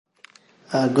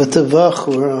Gutavach,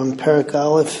 we're on Parak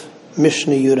Aleph,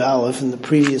 Mishnah Yud Aleph. In the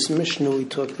previous Mishnah, we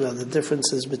talked about the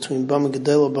differences between Bama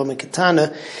Gedola and Bama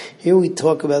Ketana. Here we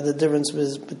talk about the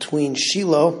differences between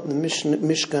Shiloh, the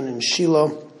Mishkan in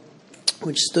Shiloh,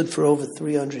 which stood for over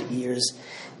 300 years,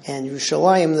 and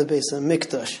Yerushalayim, the Beis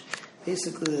HaMikdash.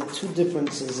 Basically, the two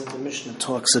differences that the Mishnah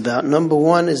talks about. Number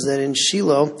one is that in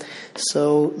Shiloh,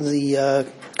 so the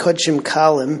Kodshim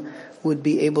Kalim would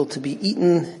be able to be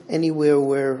eaten anywhere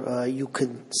where you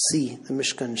could see the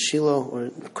Mishkan Shiloh, or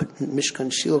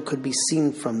Mishkan Shiloh could be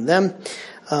seen from them.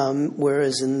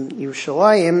 Whereas in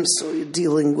Yerushalayim, so you're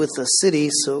dealing with a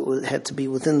city, so it had to be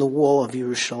within the wall of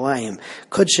Yerushalayim.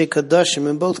 Kodshei Kodashim,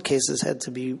 in both cases, had to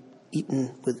be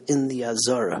eaten within the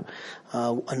Azara.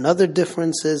 Another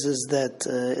difference is that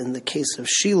in the case of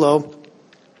Shiloh,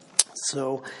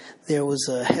 so there was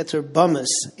a heter bamis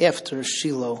after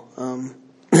Shiloh,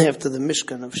 after the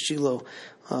Mishkan of Shiloh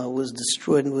was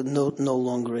destroyed and no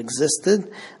longer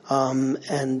existed.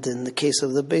 And in the case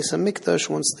of the Beis HaMikdash,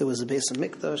 once there was a Beis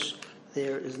HaMikdash,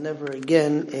 there is never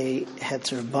again a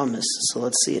heter bamis. So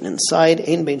let's see it inside.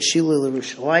 Ein bein Shiloh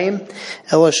l'Yerushalayim,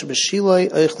 ela sheb'Shiloh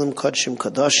oichlim kodshim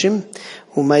kadashim,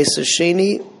 u'maiser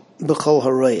sheni b'chol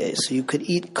haroyeh. So you could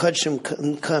eat kodshim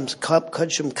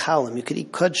kalim. You could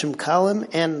eat kodshim kalim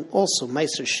and also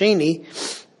maiser sheni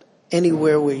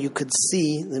anywhere where you could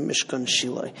see the Mishkan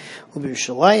Shiloh.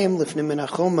 Yerushalayim lifnim min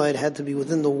hachoma, it had to be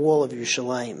within the wall of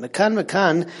Yerushalayim.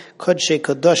 Mekan kodshei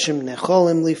kodashim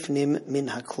necholim lifnim min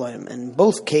hakloim. In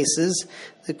both cases,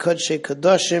 the kodshei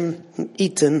kodashim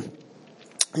eaten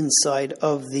inside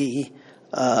of the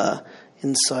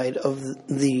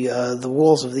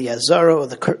walls of the Azara, or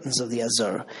the curtains of the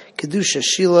Azara. Kedusha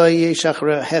Shiloh yesh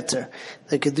achra heter.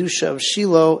 The Kedusha of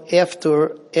Shiloh,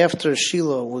 after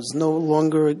Shiloh was no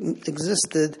longer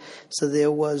existed, so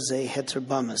there was a heter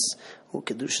bamis.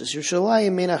 Kedusha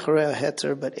Yerushalayim mein achra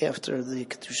heter, but after the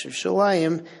Kedusha of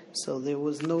Yerushalayim, so there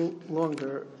was no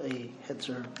longer a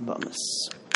heter bamis.